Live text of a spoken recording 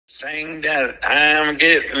Sing that I'm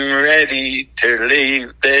getting ready to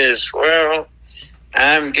leave this world.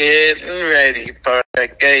 I'm getting ready for the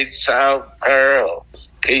gates of pearl.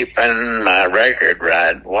 Keeping my record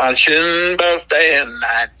right, watching both day and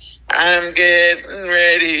night. I'm getting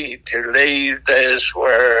ready to leave this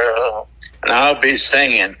world. And I'll be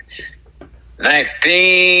singing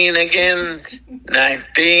 19 again,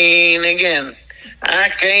 19 again. I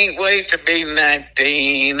can't wait to be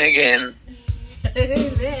 19 again.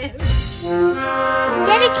 Amen.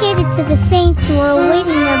 Dedicated to the saints who are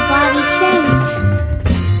awaiting their body change.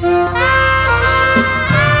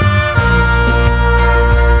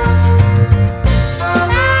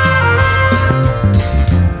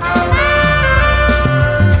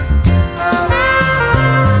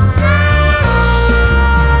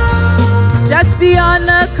 Just beyond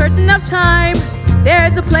the curtain of time,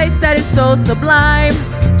 there's a place that is so sublime.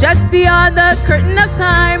 Just beyond the curtain of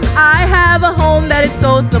time, I have a home that is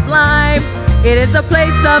so sublime. It is a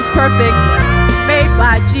place of perfect rest, made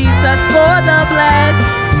by Jesus for the blessed.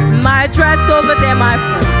 My dress over there, my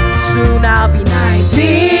friend, soon I'll be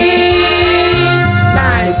 19.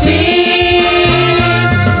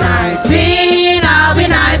 19, 19, I'll be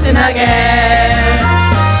 19 again.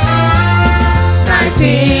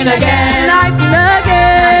 19 again, 19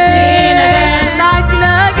 again, 19 again, 19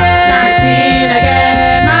 again, 19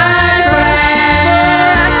 again, my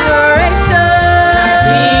friend. Restoration.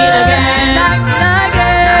 19 again,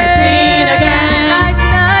 19 again,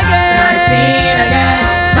 19 again, 19 again,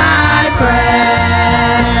 my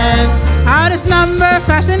friend. How this number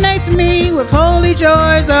fascinates me with holy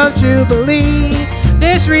joys of jubilee.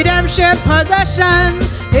 This redemption possession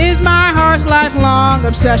is my heart's lifelong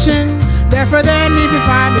obsession. Therefore then if you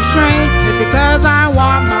find restraint, it's because I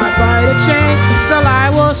want my body to change. So I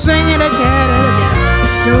will sing it again and again.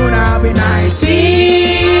 Soon I'll be 19,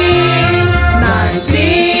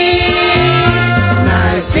 19,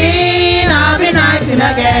 19, I'll be 19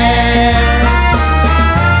 again.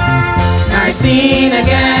 19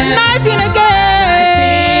 again, 19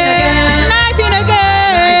 again, 19 again, 19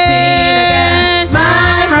 again,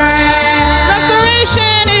 my friend.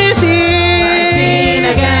 Restoration is here.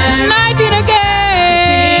 19 again, 19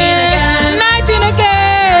 again, 19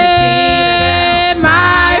 again,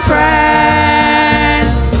 my friend.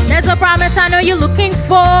 There's a promise I know you're looking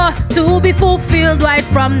for, to be fulfilled right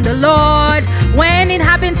from the Lord. When it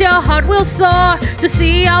happens, your heart will soar to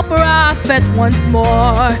see our prophet once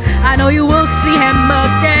more. I know you will see him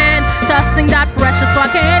again, tossing that precious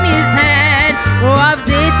rock in his hand. Oh, of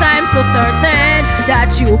this I'm so certain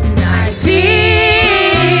that you'll be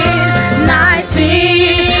 19,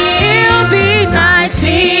 19. You'll be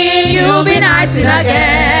 19, you'll be 19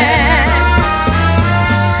 again.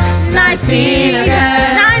 19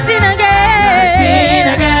 again, 19 again,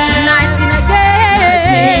 19 again, 19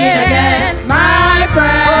 again, my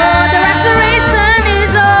friend. Oh, the restoration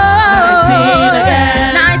is on. 19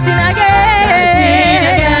 again, 19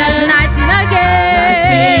 again, 19 again,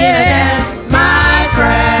 19 again, my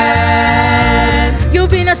friend. You've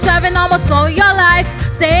been a servant almost all your life,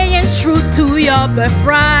 staying true to your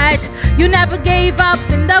birthright. You never gave up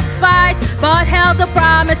in the fight, but held the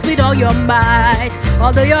promise with all your might.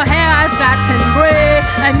 Although your hair has gotten gray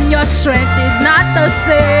and your strength is not the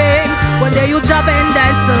same, one day you'll jump and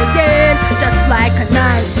dance again, just like a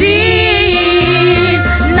 19,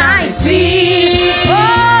 19.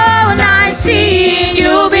 Oh, 19,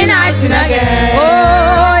 you'll be 19 again.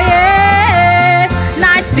 Oh, yes,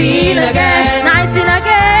 19 again, 19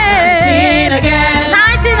 again, 19 again,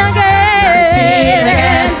 19 again, 19 again.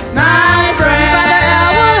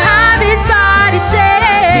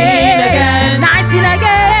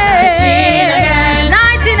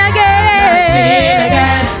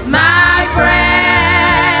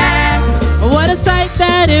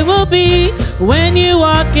 It will be when you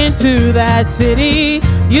walk into that city.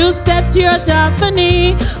 You step to your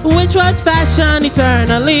Daphne, which was fashioned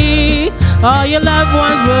eternally. All your loved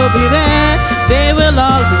ones will be there, they will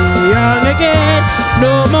all be young again.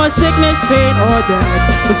 No more sickness, pain, or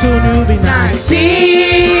death, but soon you'll be 19.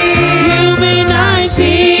 You'll be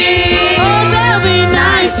 19. Oh, they'll be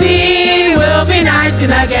 19. We'll be 19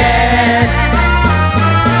 again.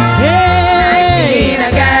 Hey, 19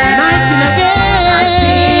 again. 19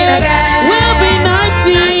 again. We'll be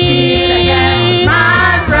 19 again,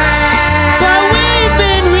 my friend. For we've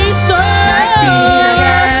been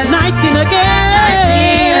restored. 19 again,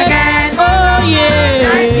 19 again. Oh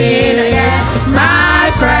yeah, 19 again,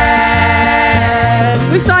 my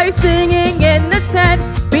friend. We saw you singing in the tent,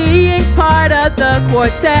 being part of the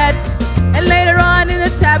quartet. And later on in the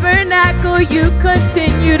Tabernacle, you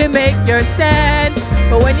continue to make your stand.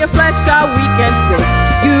 But when your flesh got weak and sick,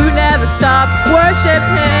 you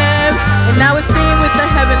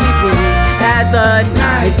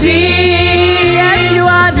 19. Yes, you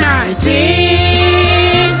are 19.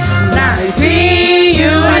 19, you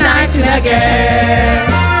are 19 again.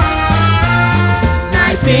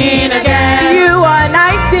 19 again. You are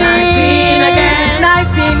 19. 19 again.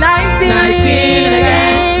 19, 19. 19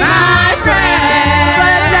 again. My friend.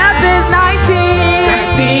 Brother Jeff is 19.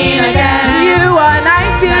 19 again. You are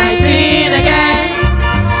 19. 19 again.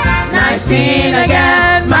 19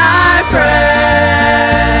 again, my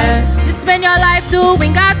friend. You spend your life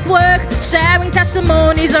doing God's work, sharing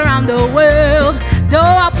testimonies around the world. Though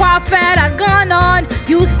a prophet had gone on,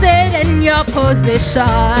 you stayed in your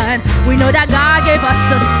position. We know that God gave us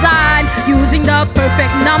a sign, using the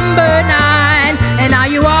perfect number 9. And now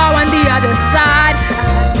you are on the other side.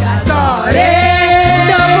 God is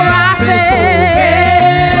the prophet,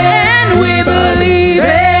 and we believe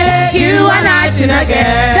it. You are 19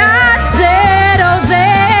 again. That settles it.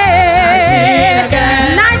 19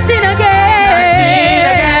 again. 19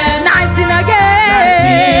 again. 19 again.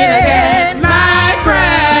 19 again. My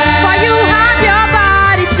friend. For you have your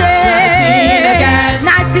body changed. 19 again.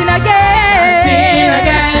 19 again.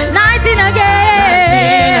 19 again.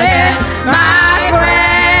 19 again. My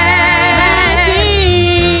friend.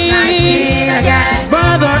 19 again.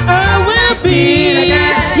 Brother Earl will be.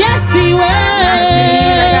 Yes, he will.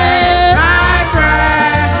 19 again. My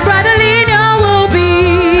friend. Brother Lino will be.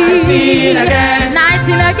 19 again.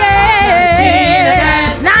 19 again.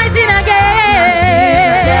 19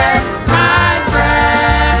 again. My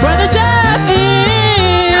friend. Brother Jeff is.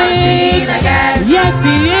 19 again. Yes,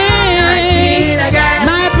 he is. 19 again.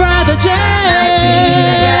 My brother Jeff.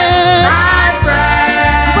 19 again. My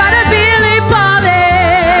friend. Brother Billy Pauly.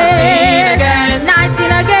 19 again.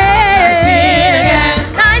 19 again.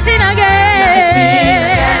 19 again.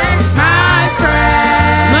 My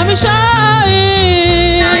friend. Mommy Shaw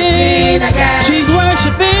is. 19 again. She's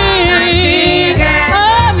worshiping. 19 again.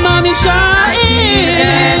 Oh, Mommy Shaw 19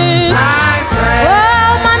 again. is. My friend.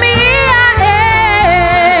 Oh, Mommy is.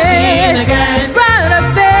 19 again. Brother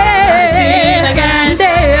Faith. 19 again.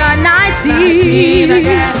 They are 19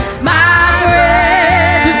 again. My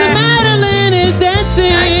friend. Sister Madeline is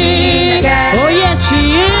dancing. 19 again. Oh, yes, she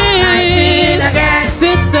is. 19 again.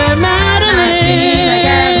 Sister Madeline. 19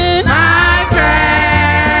 again. My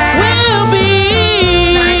friend. Will be.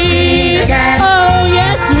 19 again. Oh,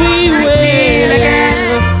 yes, we 19 will. again.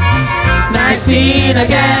 19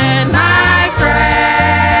 again. My friend.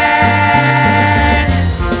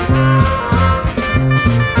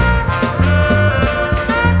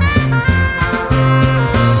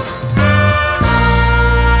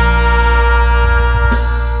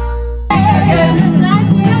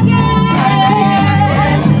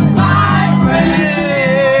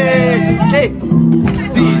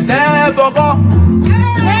 She's never gone.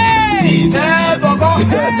 She's never gone.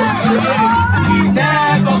 She's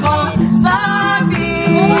never gone. Sorry.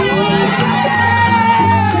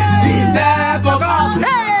 She's never gone.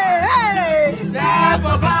 She's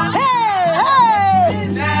never gone.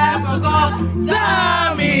 She's never gone.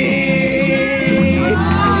 Sorry.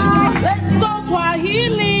 Let's go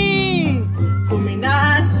Swahili.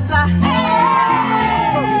 Kuminatusa.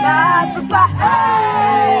 Kuminatusa.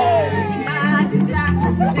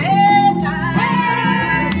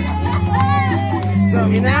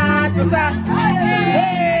 Kuminatusa.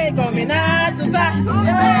 Hey, Kuminatusa.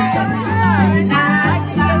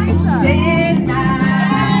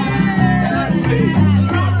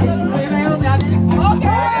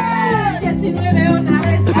 Okay.